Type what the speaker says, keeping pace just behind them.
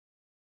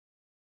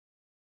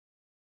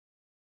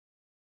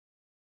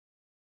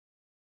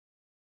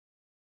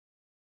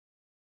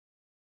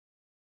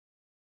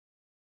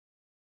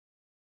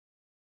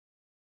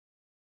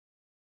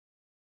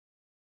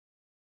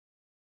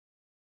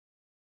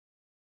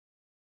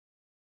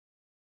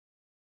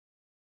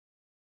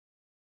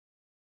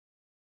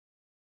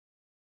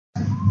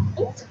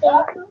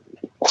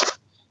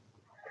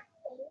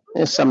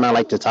It's something I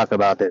like to talk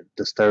about that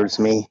disturbs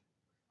me.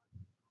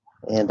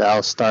 And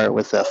I'll start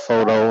with a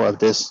photo of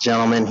this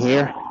gentleman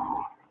here.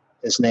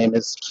 His name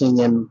is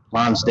Kenyon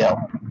Lonsdale.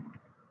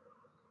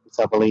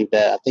 I believe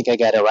that I think I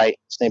got it right.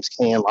 His name's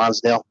Kenyon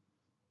Lonsdale.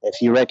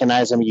 If you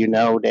recognize him, you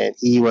know that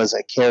he was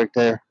a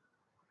character,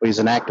 or he's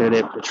an actor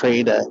that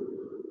portrayed a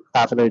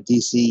popular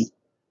DC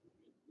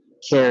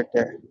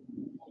character,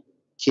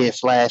 Kid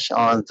Flash,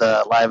 on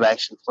the live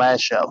action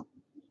Flash show.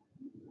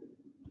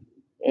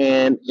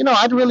 And,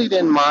 I really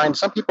didn't mind.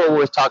 Some people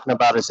were talking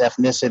about his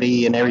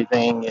ethnicity and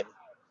everything, and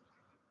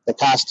the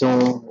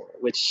costume,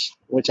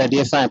 which I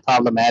did find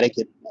problematic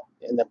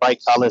in the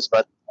bright colors,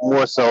 but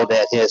more so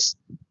that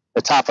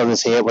the top of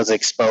his head was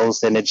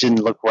exposed and it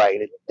didn't look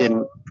right. It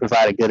didn't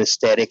provide a good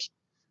aesthetic.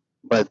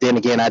 But then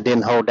again, I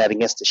didn't hold that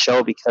against the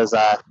show because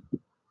I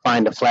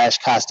find the Flash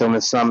costume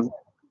at some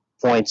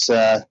points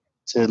to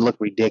look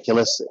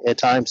ridiculous at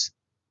times.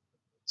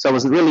 So it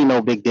was really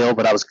no big deal,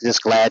 but I was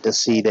just glad to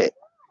see that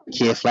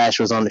Kid Flash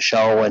was on the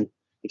show and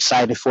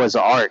excited for his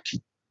arc.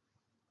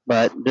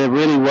 But there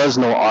really was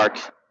no arc.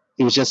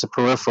 He was just a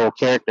peripheral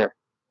character,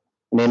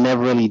 and they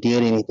never really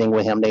did anything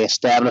with him. They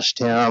established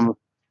him.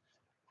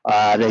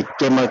 They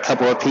gave him a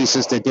couple of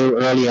pieces to do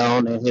early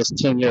on in his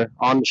tenure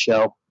on the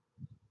show,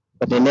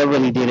 but they never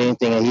really did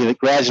anything. And he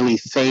gradually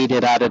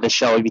faded out of the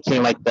show. He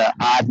became like the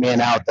odd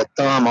man out, the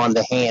thumb on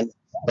the hand,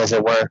 as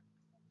it were.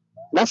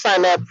 And I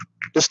find that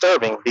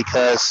disturbing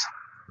because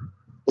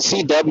the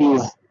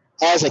CW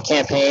has a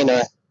campaign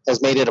or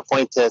has made it a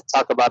point to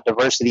talk about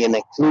diversity and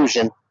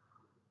inclusion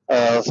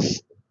of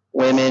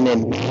women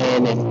and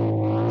men and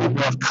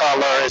people of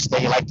color, as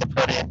they like to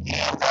put it,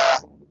 and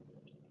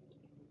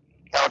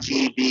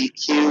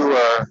LGBTQ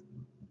or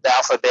the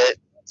alphabet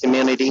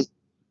community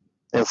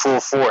in full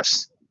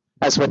force.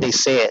 That's what they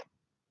said.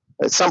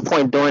 At some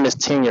point during his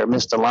tenure,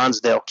 Mr.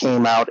 Lonsdale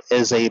came out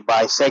as a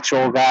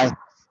bisexual guy,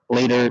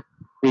 later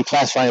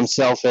reclassified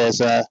himself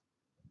as a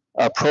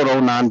proto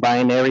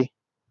non-binary,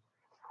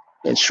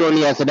 and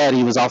shortly after that,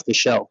 he was off the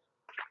show.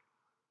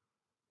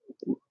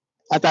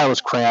 I thought it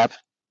was crap.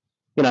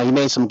 He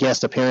made some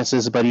guest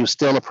appearances, but he was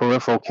still a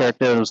peripheral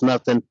character. There was no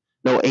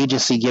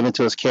agency given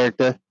to his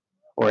character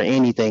or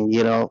anything.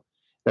 The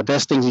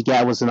best thing he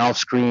got was an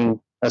off-screen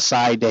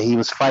aside that he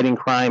was fighting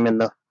crime in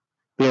the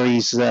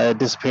Barry's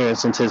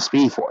disappearance into the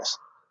Speed Force.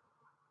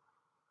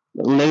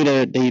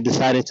 Later, they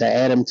decided to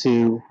add him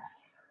to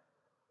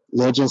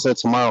Legends of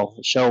Tomorrow,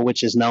 a show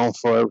which is known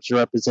for its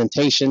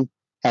representation,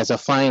 has a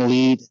fine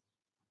lead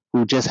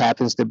who just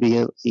happens to be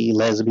a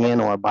lesbian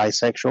or a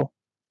bisexual.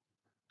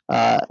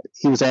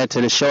 He was added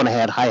to the show, and I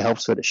had high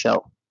hopes for the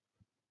show.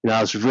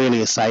 I was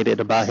really excited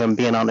about him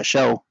being on the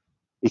show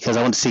because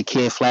I want to see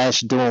Kid Flash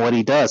doing what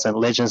he does. And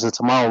Legends of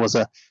Tomorrow was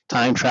a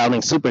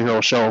time-traveling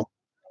superhero show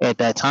at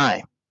that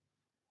time.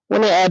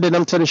 When they added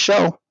him to the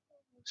show,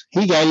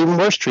 he got even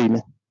worse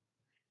treatment.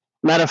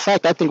 Matter of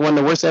fact, I think one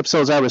of the worst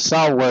episodes I ever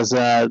saw was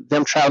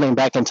them traveling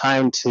back in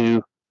time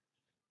to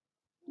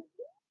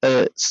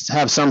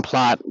have some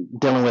plot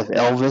dealing with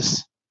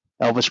Elvis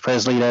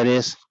Presley, that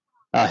is,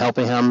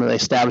 helping him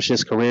establish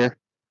his career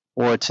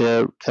or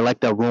to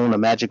collect a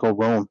magical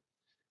rune.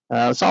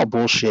 It's all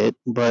bullshit,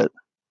 but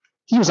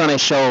he was on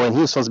that show and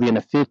he was supposed to be in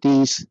the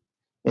 50s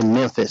in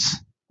Memphis,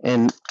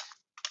 and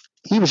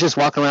he was just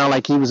walking around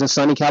like he was in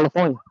sunny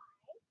California.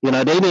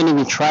 They didn't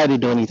even try to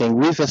do anything.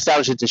 We've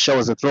established the show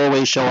as a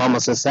throwaway show,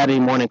 almost a Saturday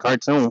morning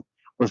cartoon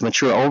with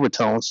mature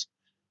overtones.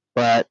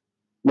 But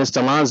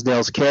Mr.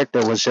 Lonsdale's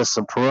character was just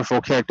a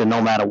peripheral character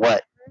no matter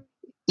what.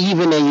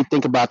 Even when you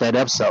think about that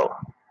episode,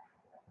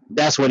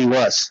 that's what he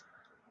was.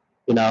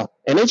 And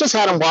they just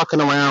had him walking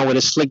around with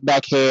his slick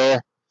back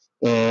hair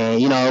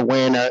and,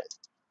 wearing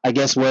I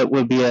guess what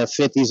would be a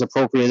 50s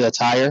appropriate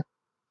attire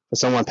for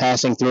someone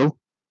passing through.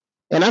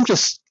 And I'm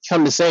just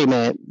come to say,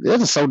 man,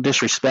 this is so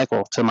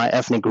disrespectful to my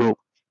ethnic group.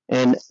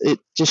 And it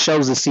just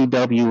shows the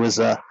CW is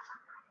a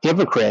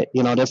hypocrite.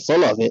 They're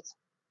full of it.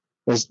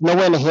 There's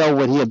nowhere in the hell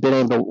would he have been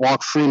able to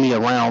walk freely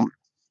around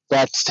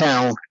that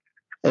town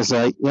as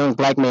a young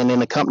black man in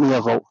the company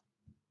of a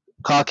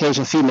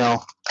Caucasian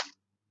female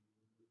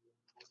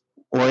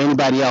or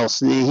anybody else.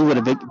 He would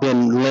have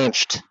been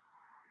lynched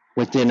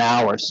within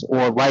hours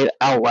or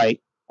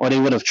outright, or they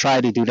would have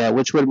tried to do that,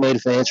 which would have made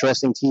it for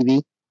interesting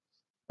TV.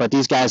 But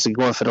these guys are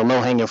going for the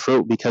low-hanging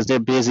fruit because they're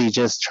busy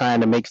just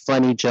trying to make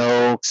funny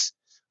jokes,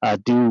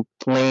 do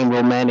plain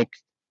romantic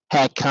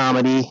hack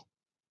comedy,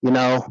 and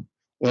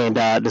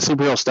the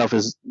superhero stuff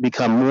has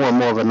become more and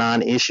more of a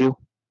non-issue.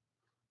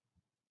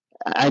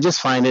 I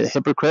just find it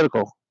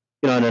hypocritical.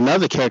 And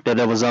another character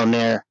that was on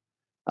there,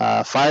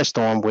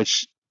 Firestorm,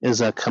 which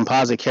is a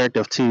composite character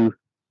of two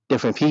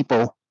different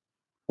people,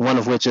 one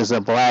of which is a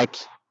black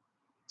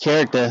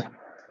character,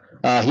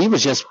 he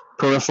was just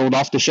peripheral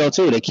off the show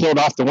too. They killed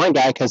off the one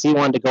guy because he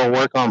wanted to go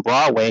work on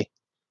Broadway,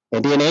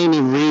 and then they didn't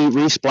even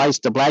re-splice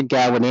the black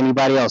guy with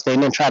anybody else. They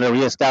didn't try to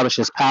reestablish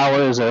his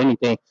powers or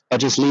anything, or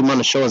just leave him on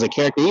the show as a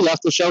character. He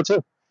left the show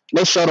too.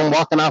 They showed him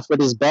walking off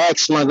with his bag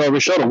slung over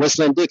his shoulder,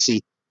 whistling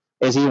Dixie,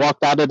 as he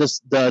walked out of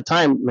the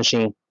time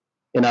machine.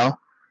 you know.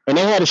 And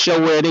they had a show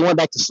where they went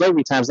back to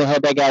slavery times. They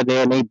had that guy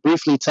there, and they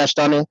briefly touched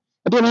on it.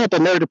 But then they had the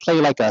nerve to play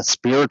like a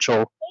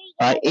spiritual,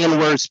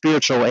 N-word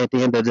spiritual at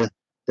the end of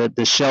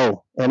the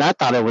show, and I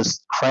thought it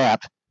was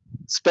crap.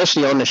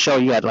 Especially on the show,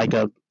 you had like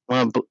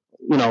one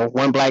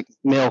black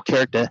male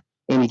character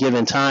any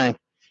given time,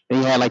 and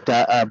you had like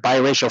the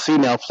biracial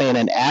female playing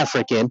an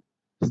African,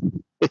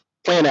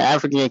 playing an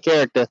African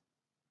character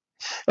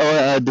or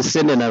a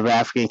descendant of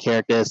African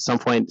character. At some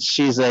point,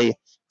 she's a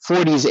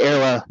 40s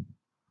era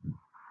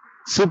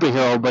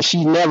superhero, but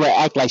she never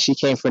act like she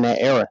came from that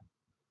era.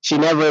 She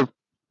never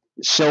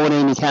showed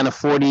any kind of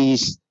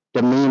 40s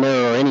demeanor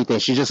or anything.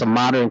 She's just a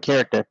modern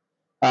character.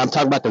 I'm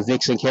talking about the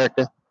Vixen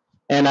character.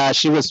 And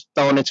she was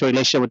thrown into a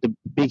relationship with the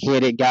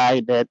big-headed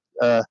guy that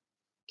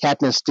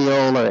Captain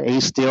Steel or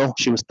Ace Steel.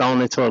 She was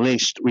thrown into a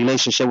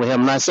relationship with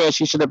him. I'm not saying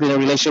she should have been in a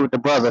relationship with the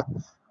brother,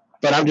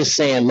 but I'm just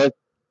saying,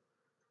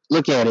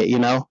 look at it, you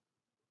know.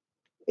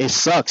 It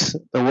sucks.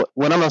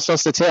 What am I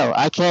supposed to tell?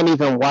 I can't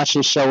even watch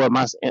this show with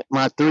my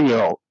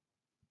 3-year-old.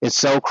 It's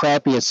so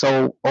crappy. It's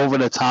so over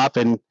the top,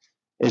 and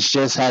it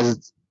just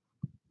has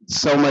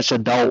so much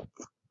adult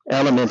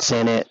elements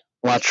in it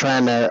while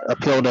trying to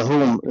appeal to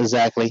whom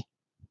exactly?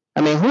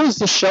 I mean, who is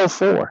this show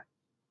for?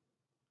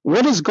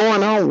 What is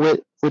going on with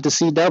the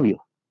CW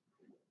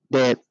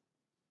that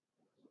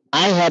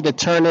I had to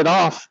turn it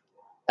off?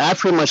 I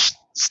pretty much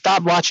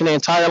stopped watching the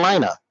entire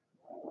lineup.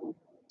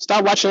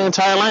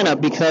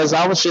 Because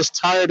I was just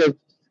tired of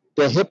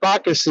the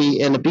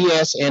hypocrisy and the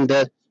BS and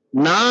the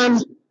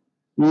non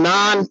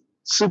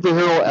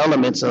superhero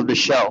elements of the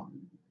show.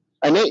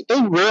 And they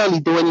rarely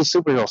do any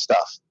superhero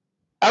stuff.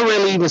 You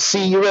rarely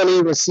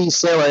even see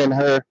Sarah in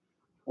her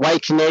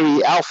white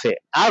canary outfit.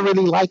 I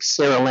really like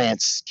Sarah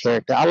Lance's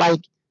character. I like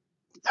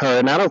her,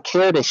 and I don't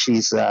care that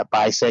she's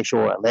bisexual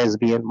or a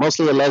lesbian.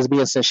 Mostly a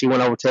lesbian since she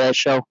went over to that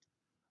show.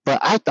 But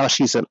I thought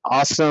she's an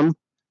awesome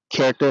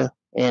character.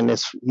 And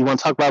if you want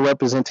to talk about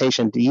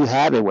representation, do you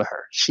have it with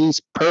her? She's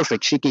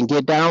perfect. She can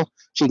get down.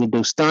 She can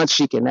do stunts.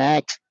 She can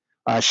act.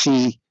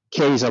 She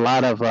carries a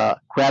lot of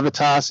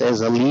gravitas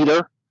as a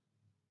leader,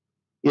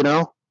 you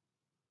know.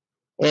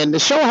 And the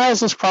show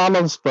has its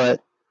problems, but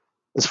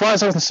as far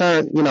as I'm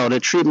concerned, you know, the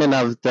treatment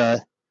of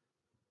the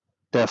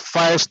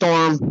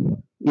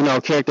Firestorm, you know,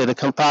 character, the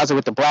composite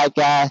with the black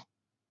guy,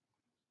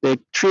 the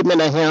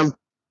treatment of him,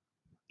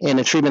 and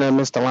the treatment of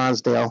Mr.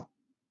 Lonsdale,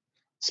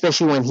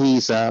 especially when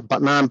he's a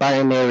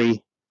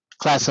non-binary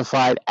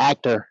classified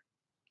actor,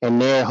 and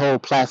their whole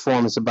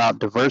platform is about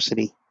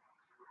diversity.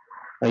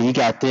 You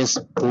got this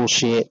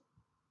bullshit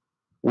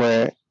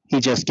where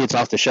he just gets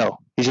off the show.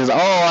 He says, "Oh,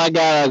 I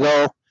gotta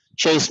go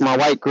chase my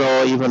white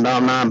girl, even though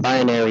I'm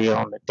non-binary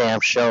on the damn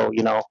show."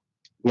 You know,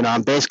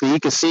 I'm basically, you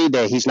can see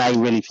that he's not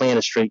even really playing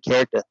a straight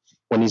character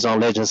when he's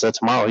on Legends of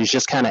Tomorrow. He's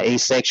just kind of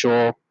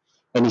asexual,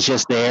 and he's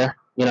just there.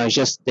 You know,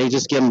 they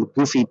just give him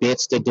goofy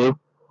bits to do.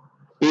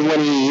 Even when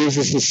he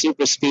uses his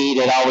super speed,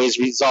 it always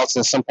results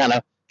in some kind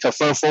of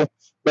kerfuffle.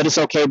 But it's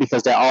okay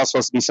because they're all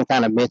supposed to be some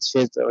kind of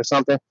misfits or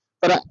something.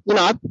 But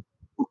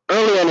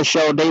earlier in the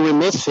show, they were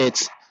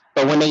misfits.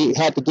 But when they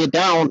had to get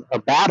down or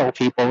battle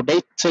people,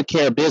 they took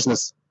care of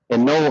business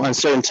in no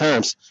uncertain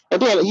terms.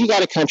 And then you got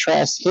to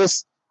contrast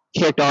his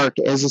character arc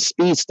as a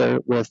speedster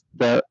with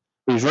the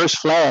Reverse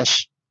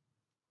Flash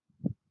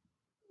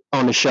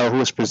on the show, who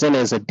was presented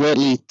as a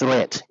deadly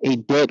threat,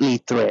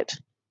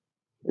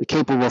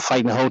 capable of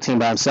fighting the whole team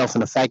by himself,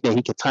 and the fact that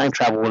he could time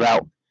travel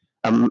without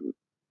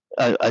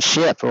a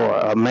ship or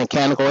a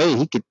mechanical aid.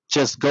 He could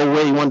just go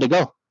where he wanted to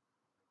go.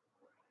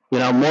 You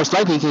know, most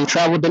likely he can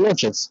travel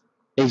dimensions.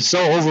 He's so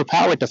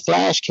overpowered, the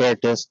Flash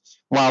characters,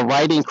 while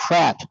writing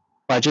crap,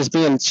 by just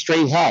being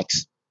straight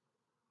hacks.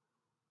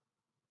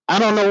 I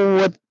don't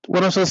know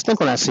what I'm supposed to think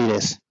when I see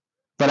this,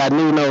 but I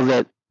do know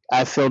that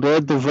I feel their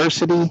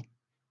diversity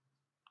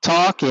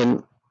talk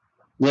and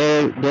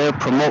their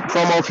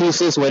promo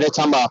pieces where they're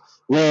talking about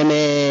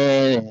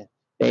women,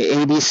 the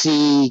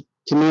ABC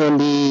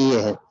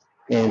community,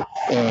 and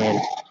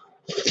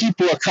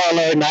people of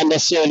color, not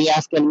necessarily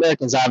African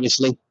Americans,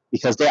 obviously,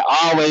 because they're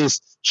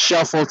always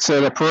shuffled to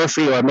the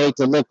periphery or made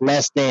to look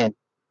less than.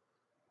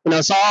 You know,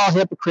 it's all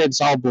hypocrites,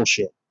 all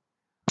bullshit.